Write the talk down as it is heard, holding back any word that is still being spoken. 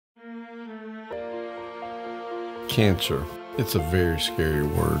Cancer. It's a very scary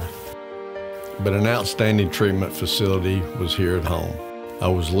word. But an outstanding treatment facility was here at home. I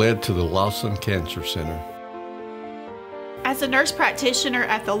was led to the Lawson Cancer Center. As a nurse practitioner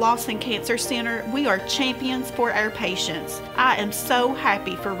at the Lawson Cancer Center, we are champions for our patients. I am so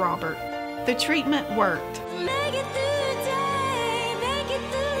happy for Robert. The treatment worked.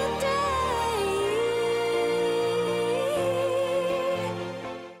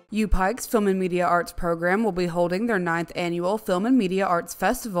 UPIKE's Film and Media Arts program will be holding their 9th annual Film and Media Arts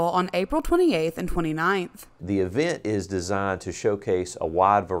Festival on April 28th and 29th. The event is designed to showcase a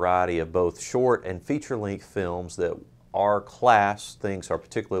wide variety of both short and feature-length films that our class thinks are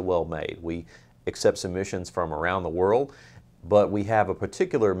particularly well made. We accept submissions from around the world, but we have a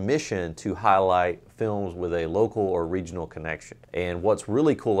particular mission to highlight films with a local or regional connection. And what's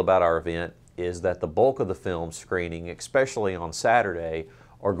really cool about our event is that the bulk of the film screening, especially on Saturday,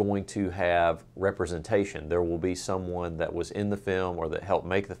 are going to have representation. There will be someone that was in the film or that helped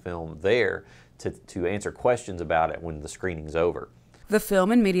make the film there to answer questions about it when the screening's over. The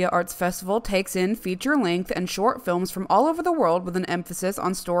Film and Media Arts Festival takes in feature-length and short films from all over the world with an emphasis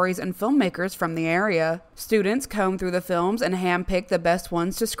on stories and filmmakers from the area. Students comb through the films and handpick the best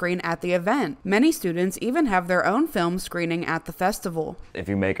ones to screen at the event. Many students even have their own film screening at the festival. If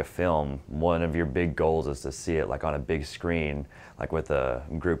you make a film, one of your big goals is to see it like on a big screen, like with a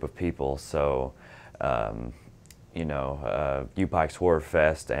group of people. So, UPIKE's Horror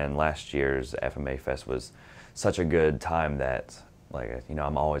Fest and last year's FMA Fest was such a good time that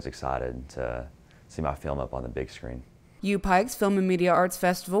I'm always excited to see my film up on the big screen. UPIKE's Film and Media Arts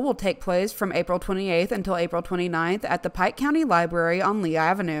Festival will take place from April 28th until April 29th at the Pike County Library on Lee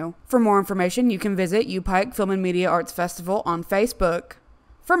Avenue. For more information, you can visit UPIKE Film and Media Arts Festival on Facebook.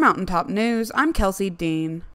 For Mountaintop News, I'm Kelsey Dean.